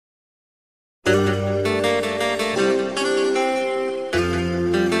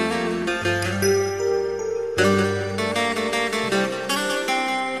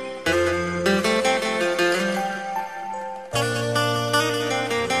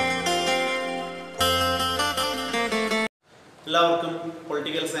എല്ലാവർക്കും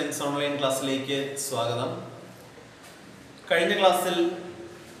political science online ക്ലാസ്സിലേക്ക് സ്വാഗതം. കഴിഞ്ഞ ക്ലാസ്സിൽ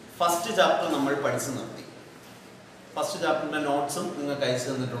ഫസ്റ്റ് ചാപ്റ്റർ നമ്മൾ പഠിച്ചു നിർത്തി. ഫസ്റ്റ് ചാപ്റ്ററിൻ്റെ നോട്ട്സും നിങ്ങൾക്ക് അയച്ചു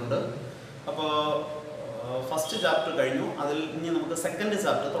തന്നിട്ടുണ്ട്. അപ്പോൾ ഫസ്റ്റ് ചാപ്റ്റർ കഴിഞ്ഞു. അതിൽ ഇനി നമുക്ക് സെക്കൻഡ്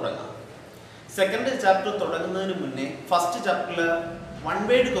ചാപ്റ്റർ തുടങ്ങാം. സെക്കൻഡ് ചാപ്റ്റർ തുടങ്ങുന്നതിന് മുന്നേ ഫസ്റ്റ് ചാപ്റ്ററിൽ വൺ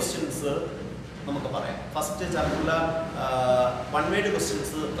വേർഡ് ക്വസ്റ്റ്യൻസ് നമുക്ക് പറയാം. ഫസ്റ്റ് ചാപ്റ്ററിൽ വൺ വേർഡ്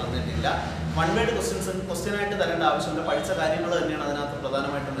ക്വസ്റ്റ്യൻസ് തന്നിട്ടില്ല. വൺ വേർഡ് ക്വസ്റ്റ്യനായിട്ട് തരേണ്ട ആവശ്യമില്ല. പഠിച്ച കാര്യങ്ങൾ തന്നെയാണ് അതിനകത്ത്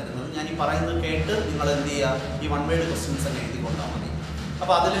പ്രധാനമായിട്ടും വരുന്നത്. ഞാൻ ഈ പറയുന്നത് കേട്ട് നിങ്ങൾ എന്ത് ചെയ്യുക, ഈ വൺ വേർഡ് ക്വസ്റ്റ്യൻസ് തന്നെ എഴുതി കൊണ്ടാൽ മതി.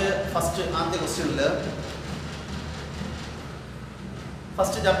 അപ്പോൾ അതിൽ ആദ്യ ക്വസ്റ്റ്യനിൽ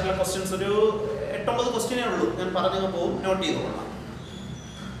ഫസ്റ്റ് ചാപ്റ്ററിലെ ക്വസ്റ്റ്യൻസ് ഒരു 8-9 ക്വസ്റ്റ്യനേ ഉള്ളൂ. ഞാൻ പറഞ്ഞു പോകും, not ചെയ്തുകൊള്ളാം.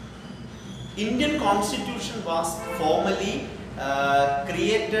 Indian constitution was formally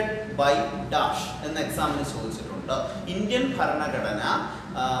created by dash എന്ന എക്സാമിന് ചോദിച്ചിട്ടുണ്ട്. ഇന്ത്യൻ ഭരണഘടന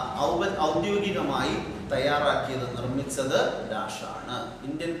ഔദ്യോഗികമായി തയ്യാറാക്കിയത് നിർമ്മിച്ചത് ഡാഷാണ്.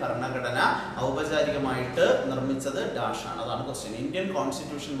 ഇന്ത്യൻ ഭരണഘടന ഔപചാരികമായിട്ട് നിർമ്മിച്ചത് ഡാഷാണ്. അതാണ് question. Indian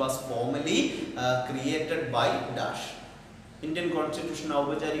constitution was formally created by dash. Indian constitution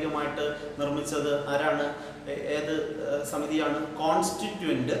ഔപചാരികമായിട്ട് നിർമ്മിച്ചത് ആരാണ്? ഏത് സമിതിയാണ്?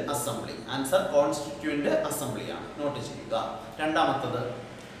 Constituent assembly. Answer constituent അസംബ്ലിയാണ്. Not ചെയ്യുക. രണ്ടാമത്തത്,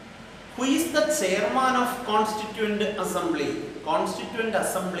 who is the chairman of constituent assembly? Constituent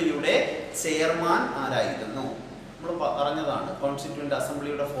അസംബ്ലിയുടെ chairman ആരായിരുന്നു? നമ്മൾ പറഞ്ഞതാണ് കോൺസ്റ്റിറ്റ്യൂവന്റ്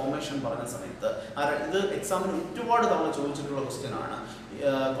അസംബ്ലിയുടെ ഫോർമേഷൻ പറഞ്ഞ സമയത്ത്. ഇത് എക്സാമിന് ഒരുപാട് തവണ ചോദിച്ചിട്ടുള്ള ക്വസ്റ്റ്യൻ ആണ്.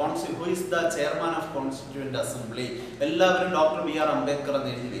 Who is the chairman of constituent assembly? എല്ലാവരും ഡോക്ടർ ബി ആർ അംബേദ്കർ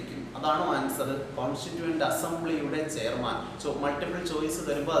എന്ന് എഴുതി വെക്കും. അതാണ് answer. Constituent അസംബ്ലിയുടെ chairman. Multiple choice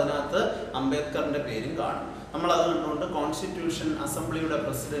തരുമ്പോൾ അതിനകത്ത് അംബേദ്കറിന്റെ പേരും കാണും. നമ്മൾ അത് കണ്ടുകൊണ്ട് കോൺസ്റ്റിറ്റ്യൂഷൻ അസംബ്ലിയുടെ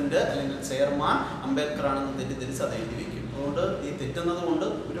പ്രസിഡന്റ് അല്ലെങ്കിൽ ചെയർമാൻ അംബേദ്കർ ആണെന്ന് തെറ്റിദ്ധരിച്ച് അത് എഴുതി വെക്കും. അതുകൊണ്ട് ഈ തെറ്റുന്നത് കൊണ്ട്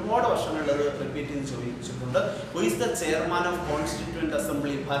ഒരുപാട് വർഷങ്ങളിൽ അത് റിപ്പീറ്റ് ചെയ്ത് ചോദിച്ചിട്ടുണ്ട്. Who is the chairman of constituent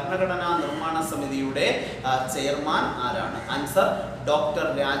assembly? ഭരണഘടനാ നിർമ്മാണ സമിതിയുടെ ചെയർമാൻ ആരാണ്? Answer doctor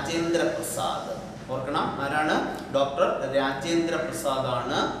Rajendra Prasad. ഓർക്കണം, ആരാണ്? ഡോക്ടർ രാജേന്ദ്ര പ്രസാദ്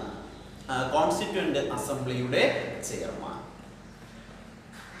ആണ് കോൺസ്റ്റിറ്റ്യൂവന്റ് അസംബ്ലിയുടെ ചെയർമാൻ.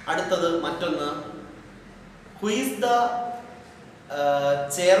 അടുത്തത് മറ്റൊന്ന്, who is the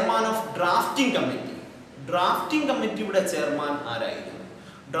chairman of drafting committee? Drafting കമ്മിറ്റിയുടെ ചെയർമാൻ ആരായിരുന്നു?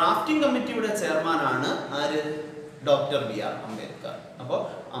 ഡ്രാഫ്റ്റിംഗ് കമ്മിറ്റിയുടെ ചെയർമാൻ ആണ് ആര്? Doctor B R Ambedkar. അപ്പോൾ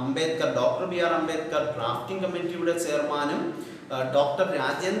doctor B R Ambedkar drafting കമ്മിറ്റിയുടെ ചെയർമാനും ഡോക്ടർ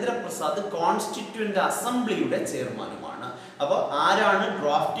രാജേന്ദ്ര പ്രസാദ് കോൺസ്റ്റിറ്റ്യൂവന്റ് അസംബ്ലിയുടെ ചെയർമാനുമാണ്. അപ്പോൾ ആരാണ്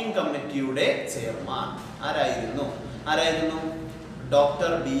ഡ്രാഫ്റ്റിംഗ് കമ്മിറ്റിയുടെ ചെയർമാൻ? ആരായിരുന്നു?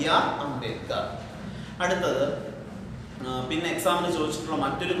 Doctor B R Ambedkar. അടുത്തത് പിന്നെ എക്സാമിന് ചോദിച്ചിട്ടുള്ള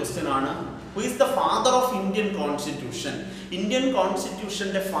മറ്റൊരു ക്വസ്റ്റ്യൻ ആണ്, who is the father of Indian constitution? Indian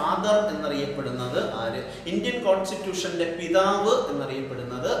കോൺസ്റ്റിറ്റ്യൂഷന്റെ father എന്നറിയപ്പെടുന്നത് ആര്? ഇന്ത്യൻ കോൺസ്റ്റിറ്റ്യൂഷന്റെ പിതാവ്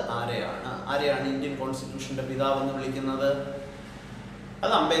എന്നറിയപ്പെടുന്നത് ആരെയാണ് ഇന്ത്യൻ കോൺസ്റ്റിറ്റ്യൂഷന്റെ പിതാവ് എന്ന് വിളിക്കുന്നത്?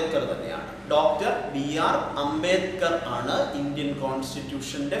 അത് അംബേദ്കർ തന്നെയാണ്. ഡോക്ടർ ബി ആർ അംബേദ്കർ ആണ് ഇന്ത്യൻ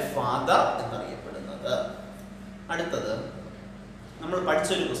കോൺസ്റ്റിറ്റ്യൂഷന്റെ ഫാദർ എന്നറിയപ്പെടുന്നത്. അടുത്തത് നമ്മൾ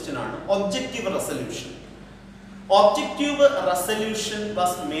പഠിച്ചൊരു ക്വസ്റ്റ്യൻ ആണ്, objective resolution. Objective resolution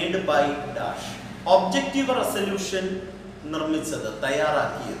was made by dash. Objective resolution നിർമ്മിച്ചത്,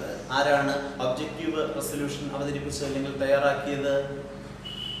 തയ്യാറാക്കിയത് ആരാണ്? ഒബ്ജക്റ്റീവ് റെസല്യൂഷൻ അവതരിപ്പിച്ചത് അല്ലെങ്കിൽ തയ്യാറാക്കിയത്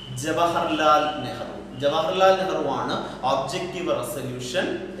ജവഹർലാൽ നെഹ്റു. ജവഹർലാൽ നെഹ്റു ആണ് ഒബ്ജക്റ്റീവ് റെസല്യൂഷൻ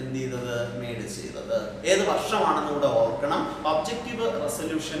മെയ്ഡ് ചെയ്തത്. ഏത് വർഷമാണെന്ന് കൂടെ ഓർക്കണം. ഒബ്ജക്റ്റീവ്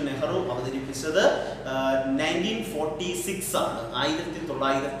റെസല്യൂഷൻ നെഹ്റു അവതരിപ്പിച്ചത് 1946 ആണ്.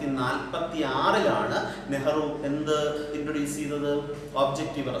 1946 നെഹ്റു ഇൻട്രൊഡ്യൂസ് ചെയ്തത്?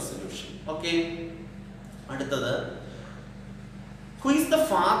 Objective resolution. ഓക്കെ. അടുത്തത്, who is the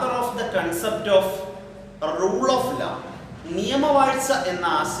father of the concept of rule of law? നിയമവാഴ്ച എന്ന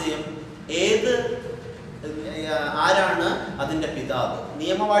ആശയം ആരാണ് അതിന്റെ പിതാവ്?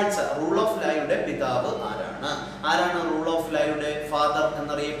 നിയമവാഴ്ച, റൂൾ ഓഫ് ലോയുടെ പിതാവ് ആരാണ് റൂൾ ഓഫ് ലോയുടെ ഫാദർ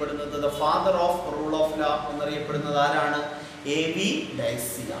എന്നറിയപ്പെടുന്നത്? The father of rule of law എന്നറിയപ്പെടുന്നത് ആരാണ്? എ വി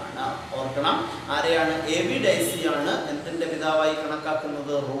ഡൈസി ആണ്. ഓർക്കണം, ആരെയാണ്? എ വി ഡൈസി ആണ് എന്തിന്റെ പിതാവായി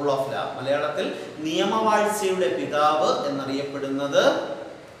കണക്കാക്കുന്നത്? Rule of law. മലയാളത്തിൽ നിയമവാഴ്ചയുടെ പിതാവ് എന്നറിയപ്പെടുന്നത്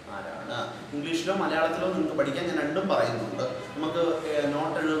ആരാണ്? ഇംഗ്ലീഷിലോ മലയാളത്തിലോ നിങ്ങൾക്ക് പഠിക്കാൻ ഞാൻ രണ്ടും പറയുന്നുണ്ട്. നമുക്ക്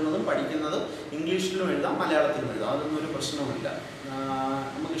നോട്ട് എഴുതുന്നതും പഠിക്കുന്നതും ഇംഗ്ലീഷിലും എഴുതാം, മലയാളത്തിലും എഴുതാം. അതൊന്നും ഒരു പ്രശ്നവുമില്ല.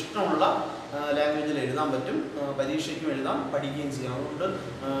 നമുക്ക് ഇഷ്ടമുള്ള ലാംഗ്വേജിൽ എഴുതാൻ പറ്റും. പരീക്ഷയ്ക്കും എഴുതാം, പഠിക്കുകയും ചെയ്യാം. അതുകൊണ്ട്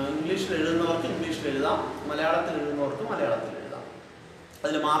ഇംഗ്ലീഷിൽ എഴുതുന്നവർക്ക് ഇംഗ്ലീഷിൽ എഴുതാം, മലയാളത്തിൽ എഴുതുന്നവർക്ക് മലയാളത്തിൽ എഴുതാം.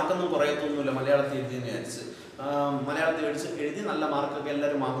 അതിൽ മാർക്കൊന്നും കുറയത്തൊന്നുമില്ല മലയാളത്തിൽ എഴുതിയെന്ന് വിചാരിച്ച്. മലയാളത്തിൽ എഴുതി നല്ല മാർക്കൊക്കെ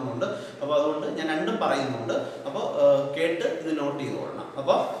എല്ലാവരും വാങ്ങുന്നുണ്ട്. അപ്പോൾ അതുകൊണ്ട് ഞാൻ രണ്ടും പറയുന്നുണ്ട്. അപ്പോൾ കേട്ട് ഇത് നോട്ട് ചെയ്തോളണം.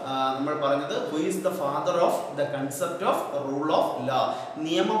 അപ്പോൾ നമ്മൾ പറഞ്ഞത് who is the father of the concept of rule of law,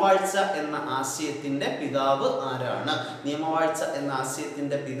 നിയമവാഴ്ച എന്ന ആശയത്തിന്റെ പിതാവ് ആരാണ്? നിയമവാഴ്ച എന്ന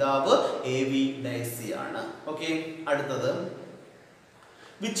ആശയത്തിന്റെ പിതാവ് A.V. ഡയസി ആണ്. ഓക്കെ, അടുത്തത്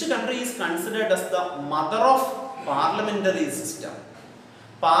which country is considered as the mother of parliamentary system?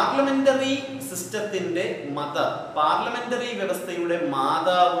 Parliamentary സിസ്റ്റത്തിന്റെ മദർ, പാർലമെന്ററി വ്യവസ്ഥയുടെ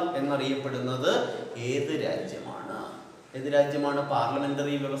മാതാവ് എന്നറിയപ്പെടുന്നത് ഏത് രാജ്യമാണ്? ഏത് രാജ്യമാണ്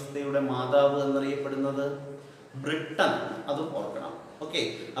പാർലമെന്ററി വ്യവസ്ഥയുടെ മാതാവ് എന്നറിയപ്പെടുന്നത്? ബ്രിട്ടൻ. അത് ഓർക്കണം. ഓക്കെ,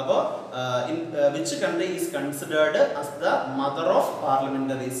 അപ്പോൾ which country is considered as the mother of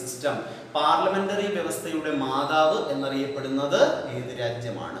parliamentary system? Parliamentary വ്യവസ്ഥയുടെ മാതാവ് എന്നറിയപ്പെടുന്നത് ഏത്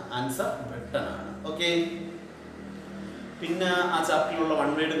രാജ്യമാണ്? ആൻസർ ബ്രിട്ടൻ ആണ്. ഓക്കെ, പിന്നെ ആ ചാപ്റ്ററിലുള്ള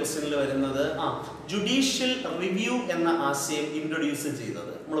വൺ വേർഡ് ക്വസ്റ്റ്യനിൽ വരുന്നത് ജുഡീഷ്യൽ റിവ്യൂ എന്ന ആശയം ഇൻട്രൊഡ്യൂസ്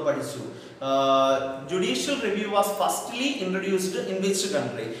ചെയ്തത് നമ്മൾ പഠിച്ചു. Judicial review was firstly introduced in which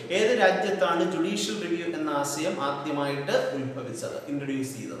country? ഏത് രാജ്യത്താണ് ജുഡീഷ്യൽ റിവ്യൂ എന്ന ആശയം ആദ്യമായിട്ട് ഉത്ഭവിച്ചത്,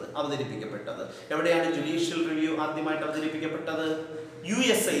 ഇൻട്രൊഡ്യൂസ് ചെയ്തത്, അവതരിപ്പിക്കപ്പെട്ടത്? എവിടെയാണ് ജുഡീഷ്യൽ റിവ്യൂ ആദ്യമായിട്ട് അവതരിപ്പിക്കപ്പെട്ടത്?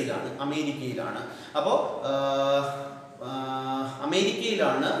 USA-യിലാണ്, അമേരിക്കയിലാണ്. അപ്പോൾ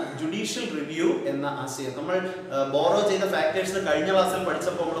അമേരിക്കയിലാണ് ജുഡീഷ്യൽ റിവ്യൂ എന്ന ആശയം. നമ്മൾ ബോറോ ചെയ്ത ഫാക്ടേഴ്സ് കഴിഞ്ഞ ക്ലാസ്സിൽ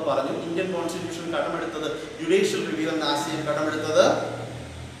പഠിച്ചപ്പോൾ നമ്മൾ പറഞ്ഞു ഇന്ത്യൻ കോൺസ്റ്റിറ്റ്യൂഷൻ കടമെടുത്തത്, ജുഡീഷ്യൽ റിവ്യൂ എന്ന ആശയം കടമെടുത്തത്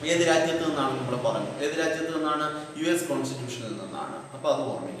ഏത് രാജ്യത്ത് നിന്നാണ് നമ്മൾ പറഞ്ഞു? ഏത് രാജ്യത്ത് നിന്നാണ്? US കോൺസ്റ്റിറ്റ്യൂഷനിൽ നിന്നാണ്. അപ്പോൾ അത്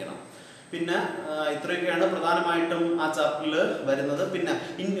ഓർമ്മിക്കണം. പിന്നെ ഇത്രയൊക്കെയാണ് പ്രധാനമായിട്ടും ആ ചാപ്റ്ററിൽ വരുന്നത്. പിന്നെ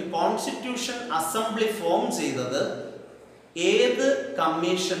കോൺസ്റ്റിറ്റ്യൂഷൻ അസംബ്ലി ഫോം ചെയ്തത് ഏത്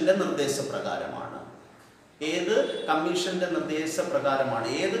കമ്മീഷന്റെ നിർദ്ദേശപ്രകാരമാണ്? ഏത് കമ്മീഷന്റെ നിർദ്ദേശപ്രകാരമാണ്?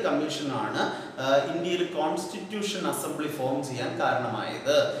 ഏത് കമ്മീഷനാണ് ഇന്ത്യയിൽ കോൺസ്റ്റിറ്റ്യൂഷൻ അസംബ്ലി ഫോം ചെയ്യാൻ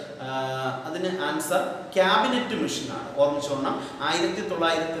കാരണമായത്? അതിന് ആൻസർ ക്യാബിനറ്റ് മിഷനാണ്. ഓർമ്മിച്ചോണം,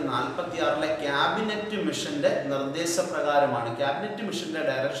 1946 ക്യാബിനറ്റ് മിഷന്റെ നിർദ്ദേശപ്രകാരമാണ്, ക്യാബിനറ്റ് മിഷന്റെ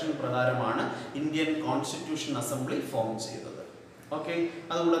ഡയറക്ഷൻ പ്രകാരമാണ് ഇന്ത്യൻ കോൺസ്റ്റിറ്റ്യൂഷൻ അസംബ്ലി ഫോം ചെയ്തത്. ഓക്കെ,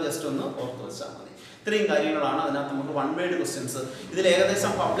 അതുകൂടെ ജസ്റ്റ് ഒന്ന് ഓർത്തു വെച്ചാൽ മതി. ഇത്രയും കാര്യങ്ങളാണ് അതിനകത്ത് നമുക്ക് വൺ വേർഡ് ക്വസ്റ്റ്യൻസ്. ഇതിൽ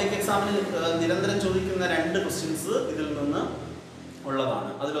ഏകദേശം പബ്ലിക് എക്സാമിന് നിരന്തരം ചോദിക്കുന്ന 2 ക്വസ്റ്റ്യൻസ് ഇതിൽ നിന്ന് ഉള്ളതാണ്.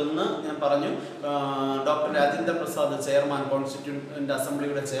 അതിലൊന്ന് ഞാൻ പറഞ്ഞു, doctor Rajendra Prasad chairman, constituent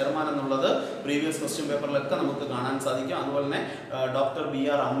അസംബ്ലിയുടെ chairman എന്നുള്ളത് പ്രീവിയസ് ക്വസ്റ്റ്യൻ പേപ്പറിലൊക്കെ നമുക്ക് കാണാൻ സാധിക്കും. അതുപോലെ തന്നെ ഡോക്ടർ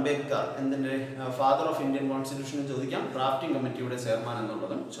B.R. അംബേദ്കർ എന്തിൻ്റെ ഫാദർ ഓഫ് ഇന്ത്യൻ കോൺസ്റ്റിറ്റ്യൂഷനും ചോദിക്കാം, ഡ്രാഫ്റ്റിംഗ് കമ്മിറ്റിയുടെ ചെയർമാൻ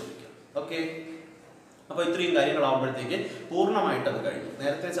എന്നുള്ളതും ചോദിക്കാം. ഓക്കെ, അപ്പോൾ ഇത്രയും കാര്യങ്ങളാകുമ്പോഴത്തേക്ക് പൂർണ്ണമായിട്ട് അത് കഴിഞ്ഞു.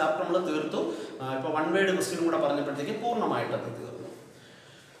 നേരത്തെ ചാപ്റ്റർ നമ്മൾ തീർത്തു. ഇപ്പോൾ വൺ വേർഡ് ക്വസ്റ്റ്യനും കൂടെ പറഞ്ഞപ്പോഴത്തേക്ക് പൂർണ്ണമായിട്ട് അത് തീർന്നു.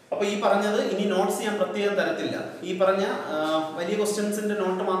 അപ്പോൾ ഈ പറഞ്ഞത് ഇനി നോട്ട്സ് ഞാൻ പ്രത്യേകം തരത്തില്ല. ഈ പറഞ്ഞ വലിയ ക്വസ്റ്റ്യൻസിന്റെ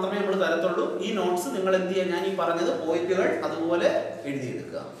നോട്ട് മാത്രമേ നമ്മൾ തരത്തുള്ളൂ. ഈ നോട്ട്സ് നിങ്ങൾ എന്ത് ചെയ്യുക? ഞാൻ ഈ പറഞ്ഞത് പോയിന്റുകൾ അതുപോലെ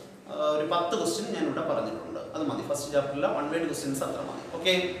എഴുതിയെടുക്കുക. ഒരു 10 ക്വസ്റ്റ്യൻ ഞാൻ ഇവിടെ പറഞ്ഞിട്ടുണ്ട്, അത് മതി. ഫസ്റ്റ് ചാപ്റ്ററിലെ വൺ വേർഡ് ക്വസ്റ്റ്യൻസ് അത്ര മതി.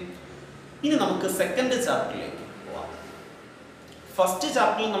 ഓക്കെ, ഇനി നമുക്ക് സെക്കൻഡ് ചാപ്റ്ററിലേക്ക് പോവാം. ഫസ്റ്റ്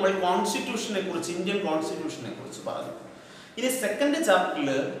ചാപ്റ്ററിൽ നമ്മൾ കോൺസ്റ്റിറ്റ്യൂഷനെ കുറിച്ച്, ഇന്ത്യൻ കോൺസ്റ്റിറ്റ്യൂഷനെ കുറിച്ച് പറഞ്ഞു. ഇനി സെക്കൻഡ് ചാപ്റ്ററിൽ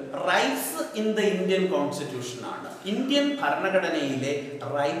rights in the Indian constitution ആണ്. ഇന്ത്യൻ ഭരണഘടനയിലെ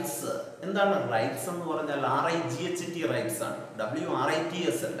റൈറ്റ്സ് എന്താണ്? റൈറ്റ്സ് എന്ന് പറഞ്ഞാൽ RIGHT റൈറ്റ്സ് ആണ്,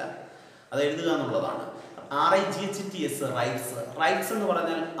 WRITS അല്ല. അത് എഴുതുക എന്നുള്ളതാണ്. RIGHTS rights. റൈറ്റ്സ് എന്ന്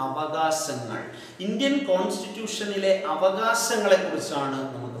പറഞ്ഞാൽ അവകാശങ്ങൾ. ഇന്ത്യൻ കോൺസ്റ്റിറ്റ്യൂഷനിലെ അവകാശങ്ങളെ കുറിച്ചാണ്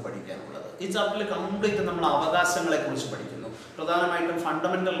നമുക്ക് പഠിക്കാനുള്ളത്. ഈ ചാപ്റ്ററിൽ കംപ്ലീറ്റ് നമ്മൾ അവകാശങ്ങളെ കുറിച്ച് പഠിക്കുന്നു. പ്രധാനമായിട്ടും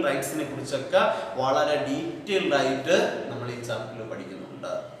ഫണ്ടമെന്റൽ റൈറ്റ്സിനെ കുറിച്ചൊക്കെ വളരെ ഡീറ്റെയിൽഡ് ആയിട്ട് നമ്മൾ ഈ ചാപ്റ്ററിൽ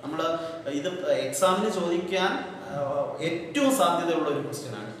പഠിക്കുന്നുണ്ട്. നമ്മൾ ഇത് എക്സാമിന് ചോദിക്കാൻ ഏറ്റവും സാധ്യതയുള്ള ഒരു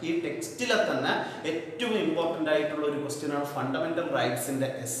ക്വസ്റ്റ്യൻ ആണ്. ഈ ടെക്സ്റ്റിലെ തന്നെ ഏറ്റവും ഇമ്പോർട്ടൻ്റ് ആയിട്ടുള്ള ഒരു ക്വസ്റ്റ്യൻ ആണ് ഫണ്ടമെന്റൽ റൈറ്റ്സിന്റെ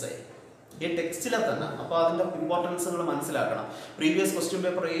എസ്സേ. ഈ ടെക്സ്റ്റിലെ തന്നെ. അപ്പോൾ അതിൻ്റെ ഇമ്പോർട്ടൻസ് നിങ്ങൾ മനസ്സിലാക്കണം. പ്രീവിയസ് ക്വസ്റ്റ്യൻ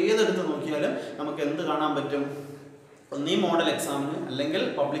പേപ്പർ ഏതെടുത്ത് നോക്കിയാലും നമുക്ക് എന്ത് കാണാൻ പറ്റും? ഒന്നീ മോഡൽ എക്സാമിന് അല്ലെങ്കിൽ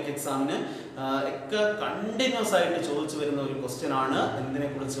പബ്ലിക് എക്സാമിന് ഒക്കെ കണ്ടിന്യൂസ് ആയിട്ട് ചോദിച്ചു വരുന്ന ഒരു ക്വസ്റ്റ്യൻ ആണ്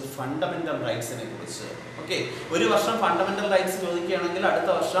എന്തിനെക്കുറിച്ച്? ഫണ്ടമെന്റൽ റൈറ്റ്സിനെ കുറിച്ച്. ഓക്കെ, ഒരു വർഷം ഫണ്ടമെന്റൽ റൈറ്റ്സ് ചോദിക്കുകയാണെങ്കിൽ അടുത്ത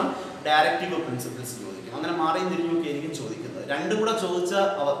വർഷം ഡയറക്റ്റീവ് പ്രിൻസിപ്പിൾസ് ചോദിക്കും. അങ്ങനെ മാറിയും തിരിഞ്ഞൊക്കെ ആയിരിക്കും ചോദിക്കുന്നത്. രണ്ടും കൂടെ ചോദിച്ച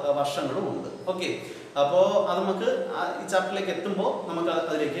വർഷങ്ങളും ഉണ്ട്. ഓക്കെ, അപ്പോൾ അത് നമുക്ക് ഈ ചാപ്റ്ററിലേക്ക് എത്തുമ്പോൾ നമുക്ക്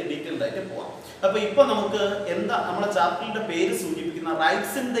അതിലേക്ക് ഡീറ്റെയിൽഡ് ആയിട്ട് പോവാം. അപ്പോൾ ഇപ്പോൾ നമുക്ക് എന്താ നമ്മുടെ ചാപ്റ്ററിന്റെ പേര് സൂചിപ്പിക്കുന്ന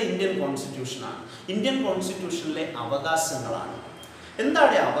rights in the Indian constitution ആണ്. ഇന്ത്യൻ കോൺസ്റ്റിറ്റ്യൂഷനിലെ അവകാശങ്ങളാണ്.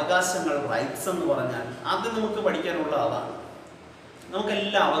 എന്താണ് അവകാശങ്ങൾ? റൈറ്റ്സ് എന്ന് പറഞ്ഞാൽ ആദ്യം നമുക്ക് പഠിക്കാനുള്ള അതാണ്.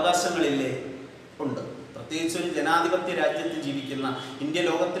 നമുക്കെല്ലാ അവകാശങ്ങളില്ലേ? ഉണ്ട്. പ്രത്യേകിച്ച് ഒരു ജനാധിപത്യ രാജ്യത്ത് ജീവിക്കുന്ന ഇന്ത്യ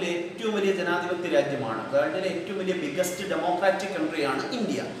ലോകത്തിലെ ഏറ്റവും വലിയ ജനാധിപത്യ രാജ്യമാണ്. വേൾഡിലെ ഏറ്റവും വലിയ ബിഗസ്റ്റ് ഡെമോക്രാറ്റിക് കൺട്രിയാണ്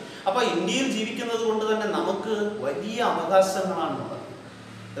ഇന്ത്യ. അപ്പോൾ ഇന്ത്യയിൽ ജീവിക്കുന്നത് കൊണ്ട് തന്നെ നമുക്ക് വലിയ അവകാശങ്ങളാണുള്ളത്.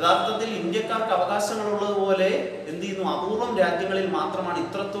 യഥാർത്ഥത്തിൽ ഇന്ത്യക്കാർക്ക് അവകാശങ്ങളുള്ളതുപോലെ എന്ത് ചെയ്യുന്നു? അപൂർവം രാജ്യങ്ങളിൽ മാത്രമാണ്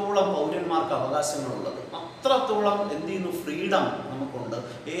ഇത്രത്തോളം പൗരന്മാർക്ക് അവകാശങ്ങളുള്ളത്. അത്രത്തോളം എന്ത് ചെയ്യുന്നു, ഫ്രീഡം നമുക്കുണ്ട്.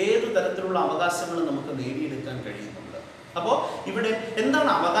 ഏത് തരത്തിലുള്ള അവകാശങ്ങളും നമുക്ക് നേടിയെടുക്കാൻ കഴിയുന്നുണ്ട്. അപ്പോൾ ഇവിടെ എന്താണ്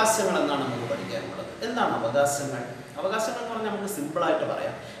അവകാശങ്ങൾ എന്നാണ് നമുക്ക് പഠിക്കാനുള്ളത്. എന്താണ് അവകാശങ്ങൾ? അവകാശങ്ങൾ എന്ന് പറഞ്ഞാൽ നമുക്ക് സിമ്പിളായിട്ട്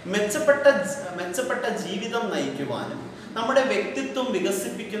പറയാം, മെച്ചപ്പെട്ട ജീവിതം നയിക്കുവാനും നമ്മുടെ വ്യക്തിത്വം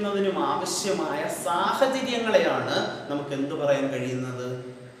വികസിപ്പിക്കുന്നതിനും ആവശ്യമായ സാഹചര്യങ്ങളെയാണ് നമുക്ക് എന്ത് പറയാൻ കഴിയുന്നത്,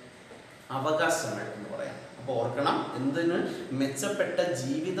 അവകാശങ്ങൾ എന്ന് പറയാം. അപ്പോൾ ഓർക്കണം, എന്തിന്? മെച്ചപ്പെട്ട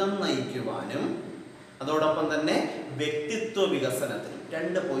ജീവിതം നയിക്കുവാനും അതോടൊപ്പം തന്നെ വ്യക്തിത്വ വികസനത്തിനും.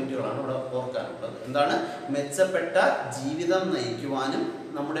 2 പോയിന്റുകളാണ് ഇവിടെ ഓർക്കാനുള്ളത്. എന്താണ്? മെച്ചപ്പെട്ട ജീവിതം നയിക്കുവാനും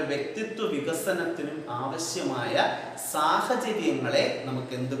നമ്മുടെ വ്യക്തിത്വ വികസനത്തിനും ആവശ്യമായ സാഹചര്യങ്ങളെ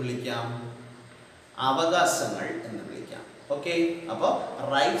നമുക്ക് എന്ത് വിളിക്കാം? അവകാശങ്ങൾ എന്ന് വിളിക്കാം. ഓക്കെ, അപ്പോൾ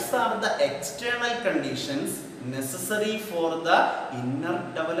rights are the external conditions necessary for the inner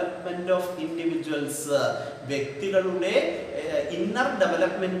development of individuals. വ്യക്തികളുടെ ഇന്നർ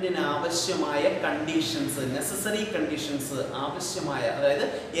ഡെവലപ്മെന്റിന് ആവശ്യമായ കണ്ടീഷൻസ്, നെസസറി കണ്ടീഷൻസ്, ആവശ്യമായ, അതായത്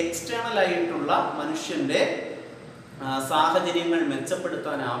എക്സ്റ്റേണൽ ആയിട്ടുള്ള മനുഷ്യന്റെ സാഹചര്യങ്ങൾ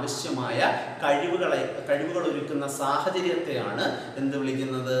മെച്ചപ്പെടുത്താൻ ആവശ്യമായ കഴിവുകൾ ഒരുക്കുന്ന സാഹചര്യത്തെയാണ് എന്ത്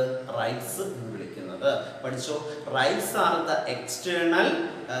വിളിക്കുന്നത്? റൈറ്റ്സ് എന്ന് വിളിക്കുന്നത്. പഠിച്ചോ, rights are the external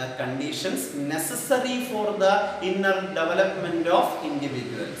conditions necessary for the inner development of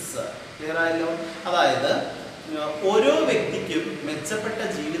individuals. Clear ആയല്ലോ? അതായത് ഓരോ വ്യക്തിക്കും മെച്ചപ്പെട്ട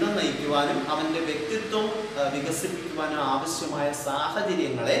ജീവിതം നയിക്കുവാനും അവൻ്റെ വ്യക്തിത്വം വികസിപ്പിക്കുവാനും ആവശ്യമായ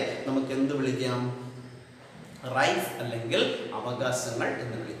സാഹചര്യങ്ങളെ നമുക്ക് എന്ത് വിളിക്കാം? റൈറ്റ്സ് അല്ലെങ്കിൽ അവകാശങ്ങൾ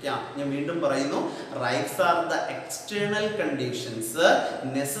എന്ന് വിളിക്കാം. ഞാൻ വീണ്ടും പറയുന്നു, rights are the external conditions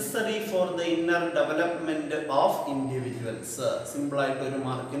necessary for the inner development of individuals. സിമ്പിളായിട്ട് ഒരു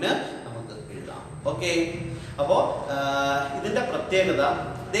മാർക്കിന് നമുക്ക് എഴുതാം. ഓക്കെ, അപ്പോൾ ഇതിന്റെ പ്രത്യേകത,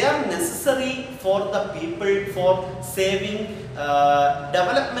 they are necessary for the people for saving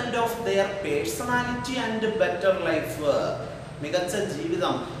development of their personality and better life. മികച്ച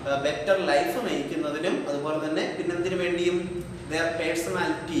ജീവിതം, ബെറ്റർ ലൈഫ് നയിക്കുന്നതിനും അതുപോലെ തന്നെ പിന്നെന്തിനു വേണ്ടിയും their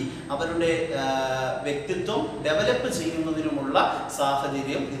personality, അവരുടെ വ്യക്തിത്വം ഡെവലപ്പ് ചെയ്യുന്നതിനുമുള്ള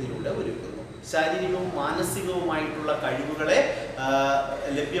സാഹചര്യം ഇതിലൂടെ ഒരുക്കുന്നു. ശാരീരികവും മാനസികവുമായിട്ടുള്ള കഴിവുകളെ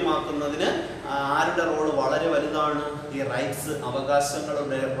ലഭ്യമാക്കുന്നതിന് ആരുടെ റോള് വളരെ വലുതാണ്? ഈ റൈറ്റ്സ്,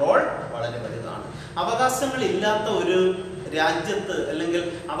 അവകാശങ്ങളുടെ റോൾ വളരെ വലുതാണ്. അവകാശങ്ങൾ ഇല്ലാത്ത ഒരു രാജ്യത്ത് അല്ലെങ്കിൽ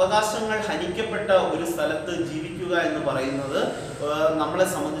അവകാശങ്ങൾ ഹനിക്കപ്പെട്ട ഒരു സ്ഥലത്ത് ജീവിക്കുക എന്ന് പറയുന്നത് നമ്മളെ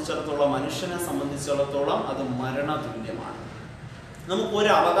സംബന്ധിച്ചിടത്തോളം, മനുഷ്യനെ സംബന്ധിച്ചിടത്തോളം അത് മരണതുല്യമാണ്. നമുക്ക് ഒരു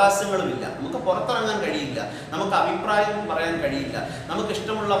അവകാശങ്ങളുമില്ല, നമുക്ക് പുറത്തിറങ്ങാൻ കഴിയില്ല, നമുക്ക് അഭിപ്രായം പറയാൻ കഴിയില്ല, നമുക്ക്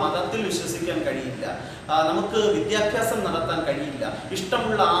ഇഷ്ടമുള്ള മതത്തിൽ വിശ്വസിക്കാൻ കഴിയില്ല, നമുക്ക് വിദ്യാഭ്യാസം നടത്താൻ കഴിയില്ല,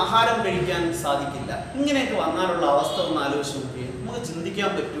 ഇഷ്ടമുള്ള ആഹാരം കഴിക്കാൻ സാധിക്കില്ല. ഇങ്ങനെയൊക്കെ വന്നാലുള്ള അവസ്ഥ ഒന്ന് ആലോചിച്ച് നോക്കിയേ. നമുക്ക്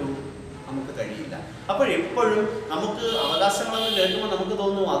ചിന്തിക്കാൻ പറ്റുമോ? നമുക്ക് കഴിയില്ല. അപ്പോഴെപ്പോഴും നമുക്ക് അവകാശങ്ങളെന്ന് കേൾക്കുമ്പോൾ നമുക്ക്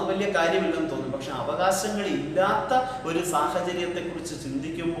തോന്നും അത് വലിയ കാര്യമില്ലെന്ന് തോന്നും. പക്ഷെ അവകാശങ്ങളില്ലാത്ത ഒരു സാഹചര്യത്തെക്കുറിച്ച്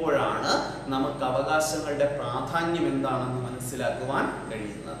ചിന്തിക്കുമ്പോഴാണ് നമുക്ക് അവകാശങ്ങളുടെ പ്രാധാന്യം എന്താണെന്ന് മനസ്സിലാക്കുവാൻ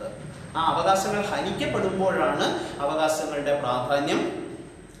കഴിയുന്നത്. ആ അവകാശങ്ങൾ ഹനിക്കപ്പെടുമ്പോഴാണ് അവകാശങ്ങളുടെ പ്രാധാന്യം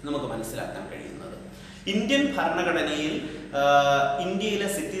നമുക്ക് മനസ്സിലാക്കാൻ കഴിയുന്നത്. ഇന്ത്യൻ ഭരണഘടനയിൽ ഇന്ത്യയിലെ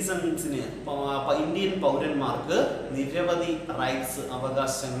സിറ്റിസൺസിന്, ഇന്ത്യൻ പൗരന്മാർക്ക് നിരവധി റൈറ്റ്സ്,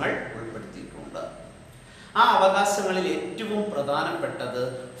 അവകാശങ്ങൾ ഉൾപ്പെടുത്തിയിട്ടുണ്ട്. ആ അവകാശങ്ങളിൽ ഏറ്റവും പ്രധാനപ്പെട്ടത്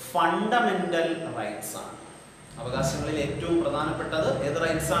ഫണ്ടമെന്റൽ റൈറ്റ്സ് ആണ്. അവകാശങ്ങളിൽ ഏറ്റവും പ്രധാനപ്പെട്ടത് ഏത്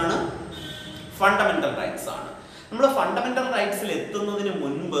റൈറ്റ്സ് ആണ്? ഫണ്ടമെന്റൽ റൈറ്റ്സ് ആണ്. നമ്മൾ ഫണ്ടമെന്റൽ റൈറ്റ്സിൽ എത്തുന്നതിന്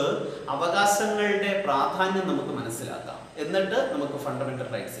മുൻപ് അവകാശങ്ങളുടെ പ്രാധാന്യം നമുക്ക് മനസ്സിലാക്കാം. എന്നിട്ട് നമുക്ക് ഫണ്ടമെന്റൽ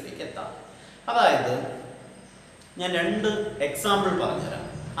റൈറ്റ്സിലേക്ക് എത്താം. അതായത് ഞാൻ 2 എക്സാമ്പിൾ പറഞ്ഞുതരാം.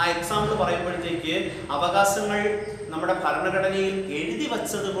 ആ എക്സാമ്പിൾ പറയുമ്പോഴത്തേക്ക് അവകാശങ്ങൾ നമ്മുടെ ഭരണഘടനയിൽ എഴുതി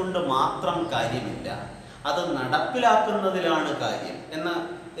വച്ചത് കൊണ്ട് മാത്രം കാര്യമില്ല, അത് നടപ്പിലാക്കുന്നതിലാണ് കാര്യം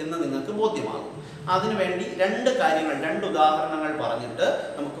എന്ന് നിങ്ങൾക്ക് ബോധ്യമാകും. അതിനുവേണ്ടി 2 കാര്യങ്ങൾ, 2 ഉദാഹരണങ്ങൾ പറഞ്ഞിട്ട്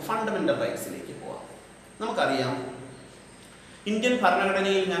നമുക്ക് ഫണ്ടമെന്റൽ റൈറ്റ്സിലേക്ക് പോവാം. നമുക്കറിയാം, ഇന്ത്യൻ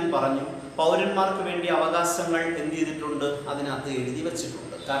ഭരണഘടനയിൽ ഞാൻ പറഞ്ഞു പൗരന്മാർക്ക് വേണ്ടി അവകാശങ്ങൾ എന്ത് ചെയ്തിട്ടുണ്ട്? അതിനകത്ത് എഴുതി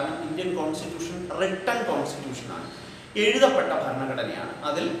വച്ചിട്ടുണ്ട്. കാരണം ഇന്ത്യൻ കോൺസ്റ്റിറ്റ്യൂഷൻ റിട്ടൺ കോൺസ്റ്റിറ്റ്യൂഷനാണ്, എഴുതപ്പെട്ട ഭരണഘടനയാണ്.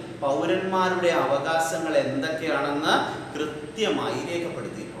 അതിൽ പൗരന്മാരുടെ അവകാശങ്ങൾ എന്തൊക്കെയാണെന്ന് കൃത്യമായി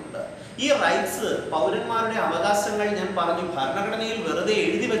രേഖപ്പെടുത്തിയിട്ടുണ്ട്. ഈ റൈറ്റ്സ്, പൗരന്മാരുടെ അവകാശങ്ങൾ ഞാൻ പറഞ്ഞു ഭരണഘടനയിൽ വെറുതെ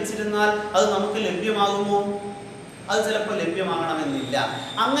എഴുതി വച്ചിരുന്നാൽ അത് നമുക്ക് ലഭ്യമാകുമോ? അത് ചിലപ്പോൾ ലഭ്യമാകണമെന്നില്ല.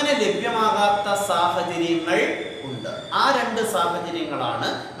 അങ്ങനെ ലഭ്യമാകാത്ത സാഹചര്യങ്ങൾ ഉണ്ട്. ആ 2 സാഹചര്യങ്ങളാണ്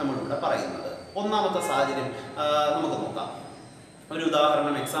നമ്മളിവിടെ പറയുന്നത്. ഒന്നാമത്തെ സാഹചര്യം നമുക്ക് നോക്കാം. ഒരു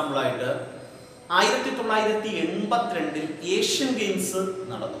ഉദാഹരണം, എക്സാമ്പിളായിട്ട് 1982 ഏഷ്യൻ ഗെയിംസ്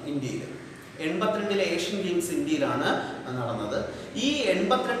നടന്നു ഇന്ത്യയിൽ. 82 ഏഷ്യൻ ഗെയിംസ് ഇന്ത്യയിലാണ് നടന്നത്. ഈ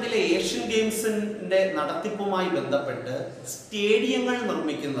 82 ഏഷ്യൻ ഗെയിംസിന്റെ നടത്തിപ്പുമായി ബന്ധപ്പെട്ട് സ്റ്റേഡിയങ്ങൾ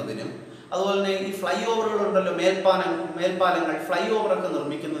നിർമ്മിക്കുന്നതിനും അതുപോലെ തന്നെ ഈ ഫ്ലൈ ഓവറുകൾ ഉണ്ടല്ലോ, മേൽപ്പാലങ്ങൾ, ഫ്ലൈ ഓവറൊക്കെ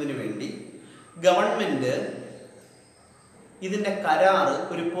നിർമ്മിക്കുന്നതിന് വേണ്ടി ഗവൺമെന്റ് ഇതിന്റെ കരാറ്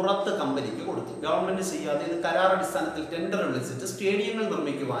ഒരു പുറത്ത് കമ്പനിക്ക് കൊടുത്തു. ഗവൺമെന്റ് ചെയ്യാതെ ഇത് കരാർ അടിസ്ഥാനത്തിൽ ടെൻഡർ വിളിച്ചിട്ട് സ്റ്റേഡിയങ്ങൾ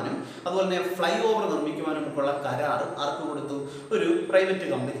നിർമ്മിക്കുവാനും അതുപോലെ തന്നെ ഫ്ലൈ ഓവർ നിർമ്മിക്കുവാനും ഒക്കെയുള്ള കരാറ് ആർക്ക് കൊടുത്തു? ഒരു പ്രൈവറ്റ്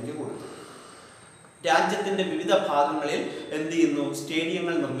കമ്പനിക്ക് കൊടുത്തു. രാജ്യത്തിന്റെ വിവിധ ഭാഗങ്ങളിൽ എന്ത് ചെയ്യുന്നു?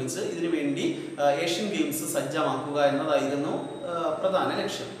 സ്റ്റേഡിയങ്ങൾ നിർമ്മിച്ച് ഇതിനുവേണ്ടി ഏഷ്യൻ ഗെയിംസ് സജ്ജമാക്കുക എന്നതായിരുന്നു പ്രധാന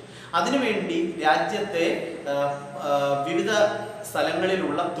ലക്ഷ്യം. അതിനുവേണ്ടി രാജ്യത്തെ വിവിധ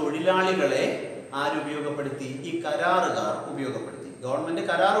സ്ഥലങ്ങളിലുള്ള തൊഴിലാളികളെ ആരുപയോഗപ്പെടുത്തി? ഈ കരാറുകാർ ഉപയോഗപ്പെടുത്തി. ഗവൺമെന്റ്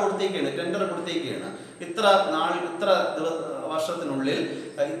കരാർ കൊടുത്തേക്കാണ്, ടെൻഡർ കൊടുത്തേക്കാണ്. ഇത്ര വർഷത്തിനുള്ളിൽ,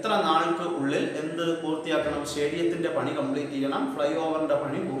 ഇത്ര നാൾക്ക് ഉള്ളിൽ എന്ത് പൂർത്തിയാക്കണം? സ്റ്റേഡിയത്തിന്റെ പണി കംപ്ലീറ്റ് ചെയ്യണം, ഫ്ലൈ ഓവറിന്റെ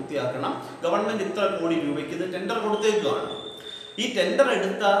പണി പൂർത്തിയാക്കണം. ഗവൺമെന്റ് ഇത്ര കോടി രൂപയ്ക്ക് ഇത് ടെൻഡർ കൊടുത്തേക്കാണ്. ഈ ടെൻഡർ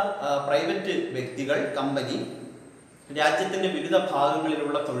എടുത്ത പ്രൈവറ്റ് വ്യക്തികൾ, കമ്പനി, രാജ്യത്തിന്റെ വിവിധ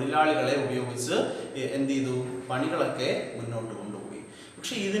ഭാഗങ്ങളിലുള്ള തൊഴിലാളികളെ ഉപയോഗിച്ച് എന്ത് ചെയ്തു? പണികളൊക്കെ മുന്നോട്ട് കൊണ്ടുപോയി.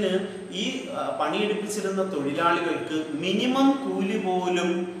 പക്ഷെ ഇതിന് ഈ പണിയെടുപ്പിച്ചിരുന്ന തൊഴിലാളികൾക്ക് മിനിമം കൂലി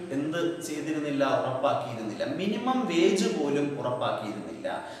പോലും എന്ത് ചെയ്തിരുന്നില്ല? ഉറപ്പാക്കിയിരുന്നില്ല. മിനിമം വേജ് പോലും ഉറപ്പാക്കിയിരുന്നില്ല.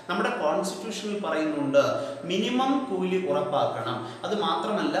 നമ്മുടെ കോൺസ്റ്റിറ്റ്യൂഷനിൽ പറയുന്നുണ്ട് മിനിമം കൂലി ഉറപ്പാക്കണം. അത്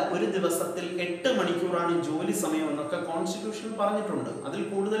മാത്രമല്ല, ഒരു ദിവസത്തിൽ 8 മണിക്കൂറാണ് ജോലി സമയം എന്നൊക്കെ കോൺസ്റ്റിറ്റ്യൂഷനിൽ പറഞ്ഞിട്ടുണ്ട്. അതിൽ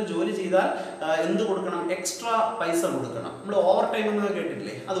കൂടുതൽ ജോലി ചെയ്താൽ എന്ത് കൊടുക്കണം? എക്സ്ട്രാ പൈസ കൊടുക്കണം. നമ്മൾ ഓവർ ടൈം എന്നൊക്കെ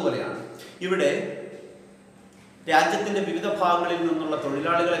കേട്ടിട്ടില്ലേ? അതുപോലെയാണ് ഇവിടെ രാജ്യത്തിന്റെ വിവിധ ഭാഗങ്ങളിൽ നിന്നുള്ള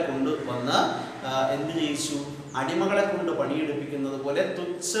തൊഴിലാളികളെ കൊണ്ടുവന്ന് എന്ത് ചെയ്യിച്ചു? അടിമകളെ കൊണ്ട് പണിയെടുപ്പിക്കുന്നത് പോലെ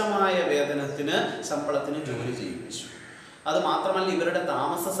തുച്ഛമായ വേതനത്തിന്, ശമ്പളത്തിന് ജോലി ചെയ്യിപ്പിച്ചു. അത് മാത്രമല്ല, ഇവരുടെ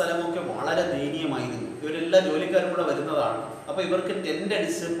താമസ സ്ഥലമൊക്കെ വളരെ ദയനീയമായിരുന്നു. ഇവരെല്ലാ ജോലിക്കാരും കൂടെ വരുന്നതാണ്. അപ്പോൾ ഇവർക്ക് ടെന്റ്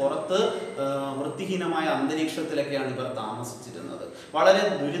അടിച്ച് പുറത്ത് വൃത്തിഹീനമായ അന്തരീക്ഷത്തിലൊക്കെയാണ് ഇവർ താമസിച്ചിരുന്നത്. വളരെ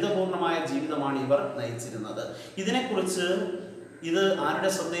ദുരിതപൂർണമായ ജീവിതമാണ് ഇവർ നയിച്ചിരുന്നത്. ഇതിനെക്കുറിച്ച് ഇത് ആരുടെ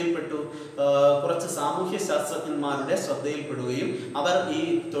ശ്രദ്ധയിൽപ്പെട്ടു? കുറച്ച് സാമൂഹ്യ ശാസ്ത്രജ്ഞന്മാരുടെ ശ്രദ്ധയിൽപ്പെടുകയും അവർ ഈ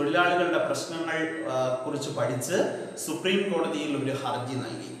തൊഴിലാളികളുടെ പ്രശ്നങ്ങൾ കുറിച്ച് പഠിച്ച് സുപ്രീം കോടതിയിൽ ഒരു ഹർജി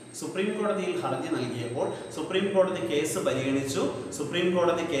നൽകി. സുപ്രീം കോടതിയിൽ ഹർജി നൽകിയപ്പോൾ സുപ്രീം കോടതി കേസ് പരിഗണിച്ചു. സുപ്രീം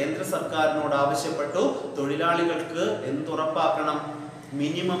കോടതി കേന്ദ്ര സർക്കാരിനോട് ആവശ്യപ്പെട്ടു, തൊഴിലാളികൾക്ക് എന്തുറപ്പാക്കണം?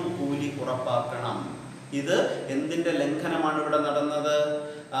 മിനിമം കൂലി ഉറപ്പാക്കണം. ഇത് എന്തിന്റെ ലംഘനമാണ് ഇവിടെ നടന്നത്?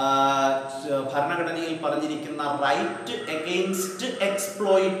 ഭരണഘടനയിൽ പറഞ്ഞിരിക്കുന്ന റൈറ്റ് അഗെയിൻസ്റ്റ്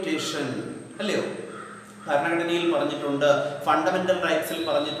എക്സ്പ്ലോയിറ്റേഷൻ അല്ലയോ? ഭരണഘടനയിൽ പറഞ്ഞിട്ടുണ്ട്, ഫണ്ടമെന്റൽ റൈറ്റ്സിൽ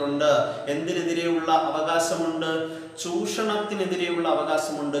പറഞ്ഞിട്ടുണ്ട്, എന്തിനെതിരെയുള്ള അവകാശമുണ്ട്? ചൂഷണത്തിനെതിരെയുള്ള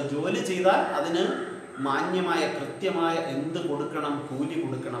അവകാശമുണ്ട്. ജോലി ചെയ്താൽ അതിന് മാന്യമായ, കൃത്യമായ എന്ത് കൊടുക്കണം? കൂലി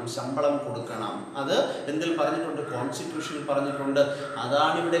കൊടുക്കണം, ശമ്പളം കൊടുക്കണം. അത് എന്തിൽ പറഞ്ഞിട്ടുണ്ട്? കോൺസ്റ്റിറ്റ്യൂഷനിൽ പറഞ്ഞിട്ടുണ്ട്.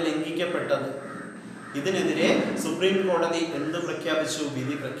 അതാണ് ഇവിടെ ലംഘിക്കപ്പെട്ടത്. ഇതിനെതിരെ സുപ്രീം കോടതി എന്ത് പ്രഖ്യാപിച്ചു?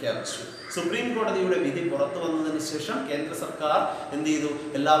 വിധി പ്രഖ്യാപിച്ചു. സുപ്രീം കോടതിയുടെ വിധി പുറത്തു വന്നതിന് ശേഷം കേന്ദ്ര സർക്കാർ എന്ത് ചെയ്തു?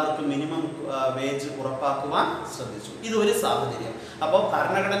 എല്ലാവർക്കും മിനിമം വേജ് ഉറപ്പാക്കുവാൻ ശ്രദ്ധിച്ചു. ഇതൊരു സാഹചര്യം. അപ്പോൾ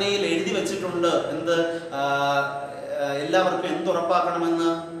ഭരണഘടനയിൽ എഴുതി വെച്ചിട്ടുണ്ട് എന്ത്? എല്ലാവർക്കും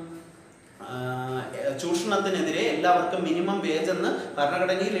എന്തുറപ്പാക്കണമെന്ന്? ചൂഷണത്തിനെതിരെ എല്ലാവർക്കും മിനിമം വേജ് എന്ന്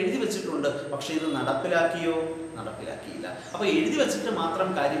ഭരണഘടനയിൽ എഴുതി വെച്ചിട്ടുണ്ട്. പക്ഷെ ഇത് നടപ്പിലാക്കിയോ? നടപ്പിലാക്കിയില്ല. അപ്പൊ എഴുതി വെച്ചിട്ട് മാത്രം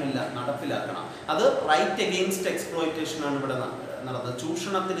കാര്യമില്ല, നടപ്പിലാക്കണം. അത് റൈറ്റ് അഗെയിൻസ്റ്റ് എക്സ്പ്ലോയിറ്റേഷൻ ആണ് ഇവിടെ നടന്നത്.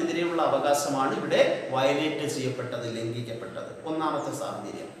 ചൂഷണത്തിനെതിരെയുള്ള അവകാശമാണ് ഇവിടെ വയലേറ്റ് ചെയ്യപ്പെട്ടത്, ലംഘിക്കപ്പെട്ടത്. ഒന്നാമത്തെ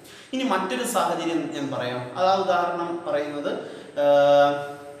സാഹചര്യം. ഇനി മറ്റൊരു സാഹചര്യം ഞാൻ പറയാം. അതാ ഉദാഹരണം പറയുന്നത്,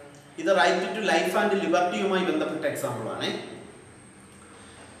 ഇത് റൈറ്റ് ടു ലൈഫ് ആൻഡ് ലിബർട്ടിയുമായി ബന്ധപ്പെട്ട എക്സാമ്പിളാണ്.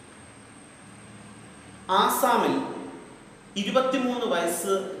 ആസാമിൽ 23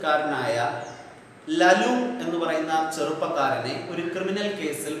 വയസ്സുകാരനായ ലലുങ് എന്ന് പറയുന്ന ചെറുപ്പക്കാരനെ ഒരു ക്രിമിനൽ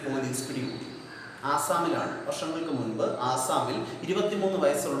കേസിൽ പോലീസ് പിടികൂടി. ആസാമിലാണ്. വർഷങ്ങൾക്ക് മുൻപ് ആസാമിൽ 23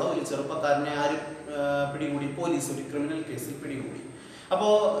 വയസ്സുള്ള ഒരു ചെറുപ്പക്കാരനെ പിടികൂടി? പോലീസ് ഒരു ക്രിമിനൽ കേസിൽ പിടികൂടി.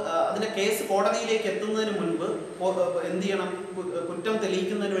 അപ്പോൾ അതിന്റെ കേസ് കോടതിയിലേക്ക് എത്തുന്നതിന് മുൻപ് എന്ത് ചെയ്യണം? കുറ്റം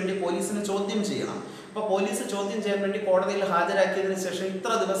തെളിയിക്കുന്നതിന് വേണ്ടി പോലീസിനെ ചോദ്യം ചെയ്യണം. അപ്പോൾ പോലീസ് ചോദ്യം ചെയ്യാൻ വേണ്ടി കോടതിയിൽ ഹാജരാക്കിയതിനു ശേഷം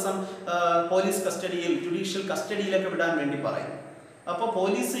ഇത്ര ദിവസം പോലീസ് കസ്റ്റഡിയിൽ, ജുഡീഷ്യൽ കസ്റ്റഡിയിലൊക്കെ വിടാൻ വേണ്ടി പറയും. അപ്പോൾ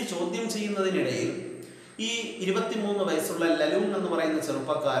പോലീസ് ചോദ്യം ചെയ്യുന്നതിനിടയിൽ ഈ 23 വയസ്സുള്ള ലലുങ് എന്ന് പറയുന്ന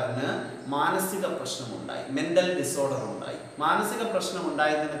ചെറുപ്പക്കാരന് മാനസിക പ്രശ്നമുണ്ടായി, മെന്റൽ ഡിസോർഡർ ഉണ്ടായി. മാനസിക പ്രശ്നം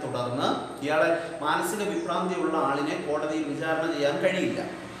ഉണ്ടായതിനെ തുടർന്ന് ഇയാളെ, മാനസിക വിഭ്രാന്തിയുള്ള ആളിനെ കോടതിയിൽ വിചാരണ ചെയ്യാൻ കഴിയില്ല.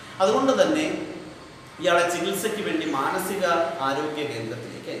 അതുകൊണ്ട് തന്നെ ഇയാളെ ചികിത്സയ്ക്ക് വേണ്ടി മാനസിക ആരോഗ്യ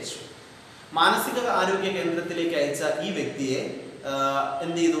കേന്ദ്രത്തിലേക്ക് അയച്ചു. മാനസിക ആരോഗ്യ കേന്ദ്രത്തിലേക്ക് അയച്ച ഈ വ്യക്തിയെ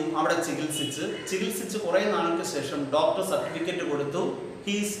എന്ത് ചെയ്തു? അവിടെ ചികിത്സിച്ച് കുറെ നാൾക്ക് ശേഷം ഡോക്ടർ സർട്ടിഫിക്കറ്റ് കൊടുത്തു.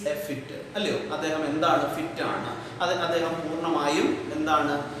 ഹീസ് എ ഫിറ്റ് അല്ലയോ? അദ്ദേഹം എന്താണ്? ഫിറ്റ് ആണ്. അദ്ദേഹം പൂർണ്ണമായും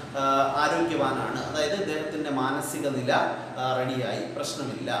എന്താണ്? ആരോഗ്യവാനാണ്, അതായത് ഇദ്ദേഹത്തിൻ്റെ മാനസിക നില റെഡിയായി,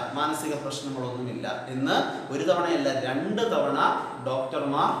 പ്രശ്നമില്ല, മാനസിക പ്രശ്നങ്ങളൊന്നുമില്ല എന്ന് ഒരു തവണയല്ല 2 തവണ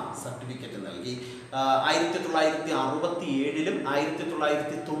ഡോക്ടർമാർ സർട്ടിഫിക്കറ്റ് നൽകി. 1967-ലും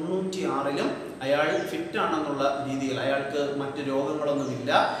 1996-ലും അയാൾ ഫിറ്റ് ആണെന്നുള്ള രീതിയിൽ, അയാൾക്ക് മറ്റ്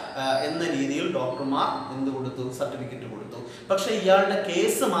രോഗങ്ങളൊന്നുമില്ല എന്ന രീതിയിൽ ഡോക്ടർമാർ എന്ത് കൊടുത്തു? സർട്ടിഫിക്കറ്റ് കൊടുത്തു. പക്ഷേ ഇയാളുടെ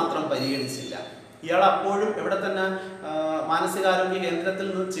കേസ് മാത്രം പരിഗണിച്ചില്ല. ഇയാൾ അപ്പോഴും ഇവിടെ തന്നെ മാനസികാരോഗ്യ കേന്ദ്രത്തിൽ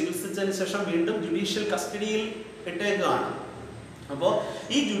നിന്ന് ചികിത്സിച്ചതിന് ശേഷം വീണ്ടും ജുഡീഷ്യൽ കസ്റ്റഡിയിൽ ഇട്ടേക്കുകയാണ്. അപ്പോൾ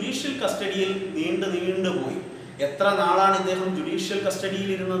ഈ ജുഡീഷ്യൽ കസ്റ്റഡിയിൽ നീണ്ടു പോയി. എത്ര നാളാണ് ഇദ്ദേഹം ജുഡീഷ്യൽ കസ്റ്റഡിയിൽ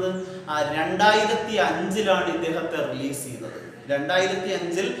ഇരുന്നത്? 2005-ലാണ് ഇദ്ദേഹത്തെ റിലീസ് ചെയ്തത്.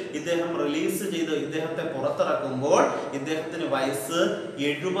 2005-ൽ ഇദ്ദേഹം റിലീസ് ചെയ്ത് ഇദ്ദേഹത്തെ പുറത്തിറക്കുമ്പോൾ ഇദ്ദേഹത്തിന് വയസ്സ്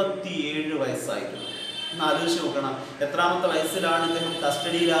 77 വയസ്സായിരുന്നു. ഒന്ന് ആലോചിച്ച് നോക്കണം, എത്രാമത്തെ വയസ്സിലാണ് ഇദ്ദേഹം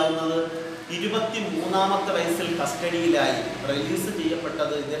കസ്റ്റഡിയിലാവുന്നത്? 23-ാമത്തെ വയസ്സിൽ കസ്റ്റഡിയിലായി. റിലീസ്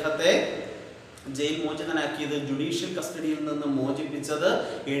ചെയ്യപ്പെട്ടത്, ഇദ്ദേഹത്തെ ജയിൽ മോചിതനാക്കിയത്, ജുഡീഷ്യൽ കസ്റ്റഡിയിൽ നിന്ന് മോചിപ്പിച്ചത്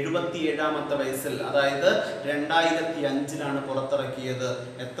 77-ാമത്തെ വയസ്സിൽ, അതായത് 2005-ലാണ് പുറത്തിറക്കിയത്.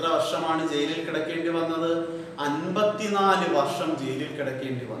 എത്ര വർഷമാണ് ജയിലിൽ കിടക്കേണ്ടി വന്നത്? 54 വർഷം ജയിലിൽ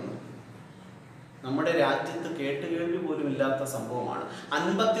കിടക്കേണ്ടി വന്നു. നമ്മുടെ രാജ്യത്ത് കേട്ടുകേൾവി പോലും ഇല്ലാത്ത സംഭവമാണ്.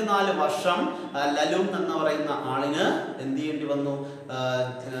 54 വർഷം ലലൂം എന്ന് പറയുന്ന ആളിന് എന്ത് ചെയ്യേണ്ടി വന്നു?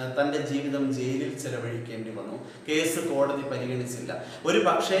 തൻ്റെ ജീവിതം ജയിലിൽ ചെലവഴിക്കേണ്ടി വന്നു. കേസ് കോടതി പരിഗണിച്ചില്ല. ഒരു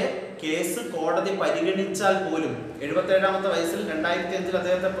പക്ഷേ കേസ് കോടതി പരിഗണിച്ചാൽ പോലും 77-ാമത്തെ വയസ്സിൽ 2005-ൽ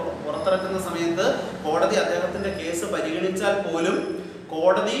അദ്ദേഹത്തെ പുറത്തിറക്കുന്ന സമയത്ത് കോടതി അദ്ദേഹത്തിൻ്റെ കേസ് പരിഗണിച്ചാൽ പോലും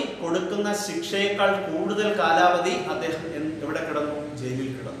കോടതി കൊടുക്കുന്ന ശിക്ഷയേക്കാൾ കൂടുതൽ കാലാവധി അദ്ദേഹം എവിടെ കിടന്നു? ജയിലിൽ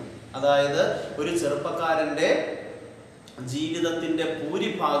കിടന്നു. അതായത് ഒരു ചെറുപ്പക്കാരൻ്റെ ജീവിതത്തിൻ്റെ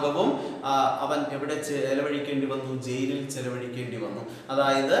ഭൂരിഭാഗവും അവൻ എവിടെ ചെലവഴിക്കേണ്ടി വന്നു? ജയിലിൽ ചെലവഴിക്കേണ്ടി വന്നു.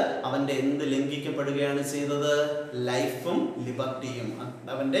 അതായത് അവൻ്റെ എന്ത് ലംഘിക്കപ്പെടുകയാണ് ചെയ്തത്? ലൈഫും ലിബർട്ടിയും,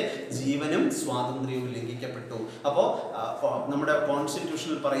 അവൻ്റെ ജീവനും സ്വാതന്ത്ര്യവും ലംഘിക്കപ്പെട്ടു. അപ്പോൾ നമ്മുടെ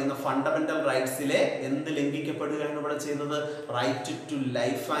കോൺസ്റ്റിറ്റ്യൂഷനിൽ പറയുന്ന ഫണ്ടമെന്റൽ റൈറ്റ്സിലെ എന്ത് ലംഘിക്കപ്പെടുകയാണ് ഇവിടെ ചെയ്തത്? Right to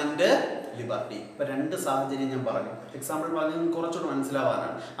life and liberty. ഇപ്പം 2 സാഹചര്യം ഞാൻ പറഞ്ഞു, എക്സാമ്പിൾ പറഞ്ഞത് കുറച്ചുകൂടി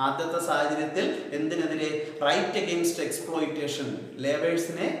മനസ്സിലാവാനാണ്. ആദ്യത്തെ സാഹചര്യത്തിൽ എന്തിനെതിരെ? Right against exploitation.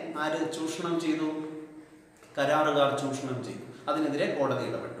 ലേബേഴ്സിനെ ആര് ചൂഷണം ചെയ്തു? കരാറുകാർ ചൂഷണം ചെയ്തു. അതിനെതിരെ കോടതി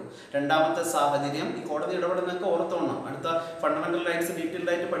ഇടപെട്ടു. രണ്ടാമത്തെ സാഹചര്യം, ഈ കോടതി ഇടപെടുന്നതൊക്കെ ഓർത്തോണം, അടുത്ത ഫണ്ടമെന്റൽ റൈറ്റ്സ്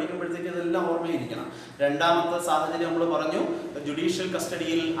ഡീറ്റെയിൽഡ് ആയിട്ട് പഠിക്കുമ്പോഴത്തേക്ക് ഇതെല്ലാം ഓർമ്മയിരിക്കണം. രണ്ടാമത്തെ സാഹചര്യം നമ്മൾ പറഞ്ഞു, ജുഡീഷ്യൽ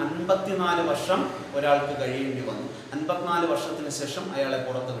കസ്റ്റഡിയിൽ 54 വർഷം ഒരാൾക്ക് കഴിയേണ്ടി വന്നു. 54 വർഷത്തിന് ശേഷം അയാളെ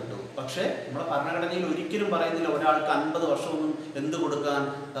പുറത്ത് വിട്ടു. പക്ഷേ നമ്മുടെ ഭരണഘടനയിൽ ഒരിക്കലും പറയുന്നില്ല ഒരാൾക്ക് 50 വർഷമൊന്നും എന്ത് കൊടുക്കാൻ,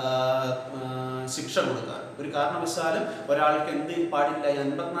 ശിക്ഷ കൊടുക്കാൻ. ഒരു കാരണവശാലും ഒരാൾക്ക് എന്ത് പാടില്ല,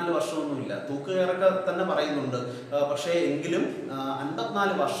 54 വർഷമൊന്നുമില്ല. തൂക്കുകയറൊക്കെ തന്നെ പറയുന്നുണ്ട്. പക്ഷേ എങ്കിലും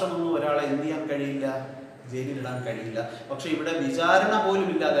 54 വർഷമൊന്നും ഒരാളെ എന്ത് ചെയ്യാൻ കഴിയില്ല, ജയിലിലിടാൻ കഴിയില്ല. പക്ഷെ ഇവിടെ വിചാരണ പോലും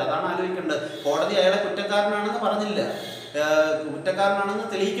ഇല്ലാതെ, അതാണ് ആലോചിക്കേണ്ടത്. കോടതി അയാളെ കുറ്റക്കാരനാണെന്ന് പറഞ്ഞില്ല, കുറ്റക്കാരനാണെന്ന്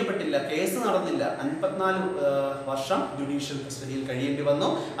തെളിയിക്കപ്പെട്ടില്ല, കേസ് നടന്നില്ല. 54 വർഷം ജുഡീഷ്യൽ കസ്റ്റഡിയിൽ കഴിയേണ്ടി വന്നു.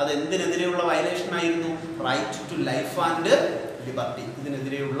 അത് എന്തിനെതിരെയുള്ള വയലേഷൻ ആയിരുന്നു? Right to life and liberty,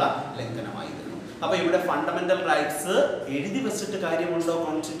 ഇതിനെതിരെയുള്ള ലംഘനമായിരുന്നു. അപ്പൊ ഇവിടെ ഫണ്ടമെന്റൽ റൈറ്റ്സ് എഴുതി വെച്ചിട്ട് കാര്യമുണ്ടോ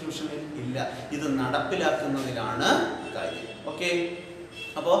കോൺസ്റ്റിറ്റ്യൂഷനിൽ? ഇല്ല. ഇത് നടപ്പിലാക്കുന്നതിലാണ് കാര്യം. ഓക്കെ,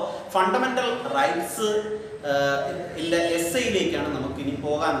 അപ്പോൾ ഫണ്ടമെന്റൽ റൈറ്റ്സ് എസ്ഐയിലേക്കാണ് നമുക്ക് ഇനി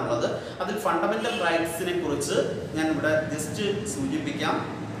പോകാനുള്ളത്. അതിൽ ഫണ്ടമെന്റൽ റൈറ്റ്സിനെ കുറിച്ച് ഞാൻ ഇവിടെ ജസ്റ്റ് സൂചിപ്പിക്കാം.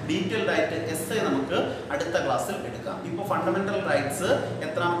 ഡീറ്റെയിൽഡ് ആയിട്ട് എസ്ഐ നമുക്ക് അടുത്ത ക്ലാസ്സിൽ എടുക്കാം. ഇപ്പോൾ ഫണ്ടമെന്റൽ റൈറ്റ്സ്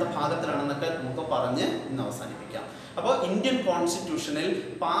എത്രാമത്തെ ഭാഗത്തിലാണെന്നൊക്കെ നമുക്ക് പറഞ്ഞ് ഇന്ന് അവസാനിപ്പിക്കാം. അപ്പോൾ ഇന്ത്യൻ കോൺസ്റ്റിറ്റ്യൂഷനിൽ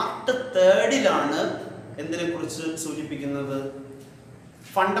പാർട്ട് 3-ലാണ് എന്തിനെ കുറിച്ച് സൂചിപ്പിക്കുന്നത്?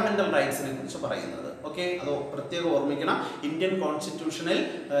 ഫണ്ടമെന്റൽ റൈറ്റ്സിനെ കുറിച്ച് പറയുന്നത്. ഓക്കെ, അത് പ്രത്യേകം ഓർമ്മിക്കണം. ഇന്ത്യൻ കോൺസ്റ്റിറ്റ്യൂഷനിൽ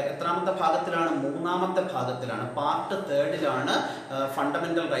എത്രാമത്തെ ഭാഗത്തിലാണ്? 3-ാമത്തെ ഭാഗത്തിലാണ്. പാർട്ട് 3-ലാണ്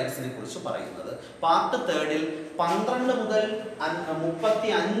ഫണ്ടമെന്റൽ റൈറ്റ്സിനെ കുറിച്ച് പറയുന്നത്. പാർട്ട് 3-ൽ 12 മുതൽ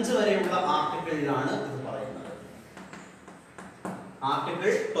 35 വരെയുള്ള ആർട്ടിക്കിളിലാണ് ഇത് പറയുന്നത്. ആർട്ടിക്കിൾ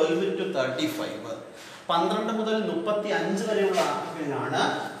 12 to 35, 12 മുതൽ 35 വരെയുള്ള ആർട്ടിക്കിളിലാണ്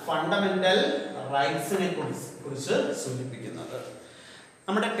ഫണ്ടമെന്റൽ റൈറ്റ്സിനെ കുറിച്ച് സൂചിപ്പിക്കുന്നത്.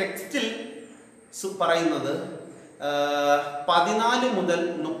 നമ്മുടെ ടെക്സ്റ്റിൽ പറയുന്നത് 14 മുതൽ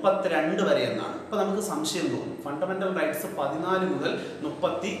 32 വരെ എന്നാണ്. ഇപ്പൊ നമുക്ക് സംശയം തോന്നും, ഫണ്ടമെന്റൽ റൈറ്റ്സ് 14 മുതൽ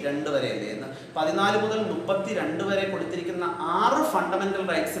 32 വരെ അല്ലേ എന്ന്. 14 മുതൽ 32 വരെ കൊടുത്തിരിക്കുന്ന 6 ഫണ്ടമെന്റൽ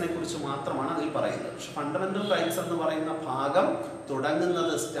റൈറ്റ്സിനെ കുറിച്ച് മാത്രമാണ് അതിൽ പറയുന്നത്. പക്ഷെ ഫണ്ടമെന്റൽ റൈറ്റ്സ് എന്ന് പറയുന്ന ഭാഗം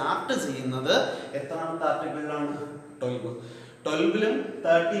തുടങ്ങുന്നത്, സ്റ്റാർട്ട് ചെയ്യുന്നത് എത്രാമത്തെ ആർട്ടിക്കിളിലാണ്? 12-ലും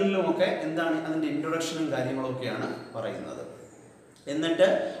 13-ലും ഒക്കെ എന്താണ് അതിന്റെ ഇൻട്രൊഡക്ഷനും കാര്യങ്ങളും ഒക്കെയാണ് പറയുന്നത്. എന്നിട്ട്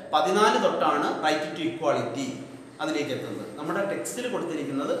 14 തൊട്ടാണ് റൈറ്റ് ടു ഇക്വാളിറ്റി, അതിലേക്ക് എത്തുന്നത്. നമ്മുടെ ടെക്സ്റ്റിൽ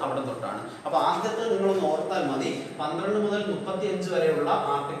കൊടുത്തിരിക്കുന്നത് അവിടെ തൊട്ടാണ്. അപ്പോൾ ആദ്യത്തെ നിങ്ങളൊന്ന് ഓർത്താൽ മതി. 12 മുതൽ 35 വരെയുള്ള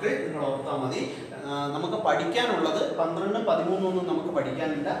ആർട്ടിക്കിൾ നിങ്ങൾ ഓർത്താൽ മതി. നമുക്ക് പഠിക്കാനുള്ളത് 12, 13 ഒന്നും നമുക്ക്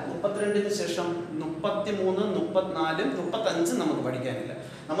പഠിക്കാനില്ല. 32-ന് ശേഷം 33, 34, 35 നമുക്ക് പഠിക്കാനില്ല.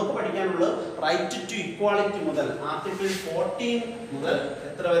 നമുക്ക് പഠിക്കാനുള്ളത് റൈറ്റ് ടു ഇക്വാളിറ്റി മുതൽ ആർട്ടിക്കിൾ 14 മുതൽ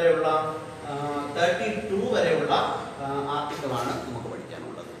എത്ര വരെയുള്ള 32 വരെയുള്ള ആർട്ടിക്കിളാണ് നമുക്ക്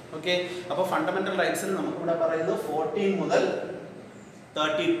പഠിക്കാനുള്ളത്. ഓക്കെ, അപ്പോൾ ഫണ്ടമെന്റൽ റൈറ്റ്സിൽ നമുക്കിവിടെ പറയുന്നത് 14 മുതൽ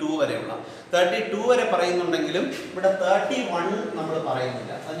 32 വരെയുള്ള 32 വരെ പറയുന്നുണ്ടെങ്കിലും ഇവിടെ 31 നമ്മൾ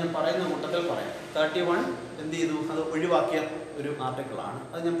പറയുന്നില്ല. അത് ഞാൻ പറയുന്ന കൂട്ടത്തിൽ പറയാം. 31 എന്ത് ചെയ്തു, അത് ഒഴിവാക്കിയ ഒരു ആർട്ടിക്കിളാണ്.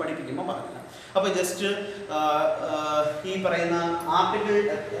 അത് ഞാൻ പഠിപ്പിക്കുമ്പോൾ പറഞ്ഞില്ല. അപ്പോൾ ജസ്റ്റ് ഈ പറയുന്ന ആർട്ടിക്കിൾ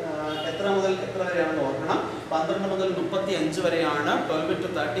എത്ര മുതൽ എത്ര വരെയാണെന്ന് ഓർക്കണം. 12 മുതൽ 35 വരെയാണ്. 12 to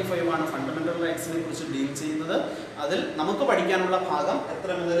 35 ആണ് ഫണ്ടമെന്റൽ റൈറ്റ്സിനെ കുറിച്ച് ഡീൽ ചെയ്യുന്നത്. അതിൽ നമുക്ക് പഠിക്കാനുള്ള ഭാഗം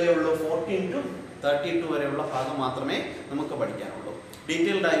എത്ര മുതലേ ഉള്ളൂ, 14 to 32 വരെയുള്ള ഭാഗം മാത്രമേ നമുക്ക് പഠിക്കാനുള്ളൂ.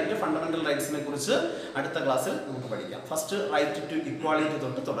 ഡീറ്റെയിൽഡ് ആയിട്ട് ഫണ്ടമെന്റൽ റൈറ്റ്സിനെ കുറിച്ച് അടുത്ത ക്ലാസ്സിൽ നമുക്ക് പഠിക്കാം. ഫസ്റ്റ് റൈറ്റ് ടു ഇക്വാളിറ്റി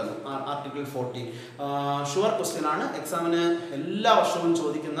തൊട്ട് തുടങ്ങും. ആർട്ടിക്കിൾ 14 ഷുവർ ക്വസ്റ്റ്യൻ ആണ്. എക്സാമിന് എല്ലാ വർഷവും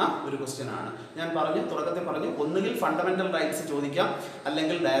ചോദിക്കുന്ന ഒരു ക്വസ്റ്റ്യൻ ആണ്. ഞാൻ തുടക്കത്തിൽ പറഞ്ഞു, ഒന്നുകിൽ ഫണ്ടമെന്റൽ റൈറ്റ്സ് ചോദിക്കാം,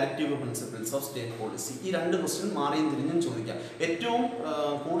 അല്ലെങ്കിൽ directive principles of state policy. ഈ രണ്ട് ക്വസ്റ്റ്യൻ മാറിയും തിരിഞ്ഞും ചോദിക്കാം. ഏറ്റവും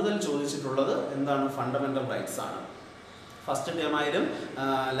കൂടുതൽ ചോദിച്ചിട്ടുള്ളത് എന്താണ്, ഫണ്ടമെന്റൽ റൈറ്റ്സ് ആണ്. ഫസ്റ്റ് ടേം ആയാലും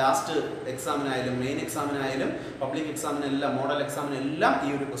ലാസ്റ്റ് എക്സാമിനായാലും മെയിൻ എക്സാമിനായാലും പബ്ലിക് എക്സാമിനെല്ലാം മോഡൽ എക്സാമിനെല്ലാം ഈ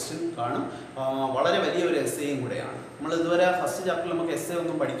ഒരു ക്വസ്റ്റ്യൻ കാണും. വളരെ വലിയൊരു എസ്സേയും കൂടെയാണ്. നമ്മൾ ഇതുവരെ ഫസ്റ്റ് ചാപ്റ്ററിൽ നമുക്ക് എസ്സേ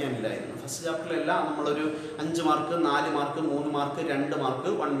ഒന്നും പഠിക്കാനില്ലായിരുന്നു. ഫസ്റ്റ് ചാപ്റ്ററിലെല്ലാം നമ്മളൊരു 5 mark, 4 mark, 3 mark, 2 mark,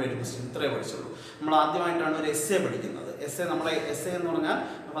 1 word question ഇത്രേ പഠിച്ചുള്ളൂ. നമ്മൾ ആദ്യമായിട്ടാണ് ഒരു എസ്സേ പഠിക്കുന്നത്. നമ്മുടെ എസ്സേ എന്ന് പറഞ്ഞാൽ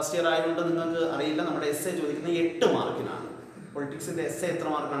ഫസ്റ്റ് ഇയർ ആയതുകൊണ്ട് നിങ്ങൾക്ക് അറിയില്ല, നമ്മുടെ എസ്സേ ചോദിക്കുന്നത് 8 മാർക്കിനാണ്. പൊളിറ്റിക്സിൻ്റെ എസ്സേ എത്ര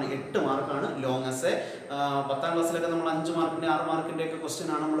മാർക്കാണ്, 8 മാർക്കാണ് ലോങ് എസ്സേ. 10ാം ക്ലാസ്സിലൊക്കെ നമ്മൾ 5 മാർക്കിൻ്റെ 6 മാർക്കിൻ്റെ ഒക്കെ ക്വസ്റ്റ്യൻ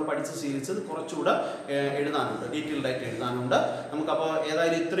ആണ് നമ്മൾ പഠിച്ച് ശീലിച്ചത്. കുറച്ചുകൂടെ എഴുതാനുണ്ട്, ഡീറ്റെയിൽഡ് ആയിട്ട് എഴുതാനുണ്ട്. നമുക്കപ്പോൾ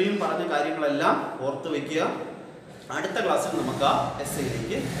ഏതായാലും ഇത്രയും പറഞ്ഞ കാര്യങ്ങളെല്ലാം ഓർത്ത് വയ്ക്കുക. അടുത്ത ക്ലാസ്സിൽ നമുക്ക് ആ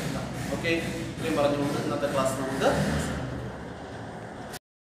എസ്സേയിലേക്ക് എത്താം. ഓക്കെ, ഇത്രയും പറഞ്ഞുകൊണ്ട് ഇന്നത്തെ ക്ലാസ് നമുക്ക്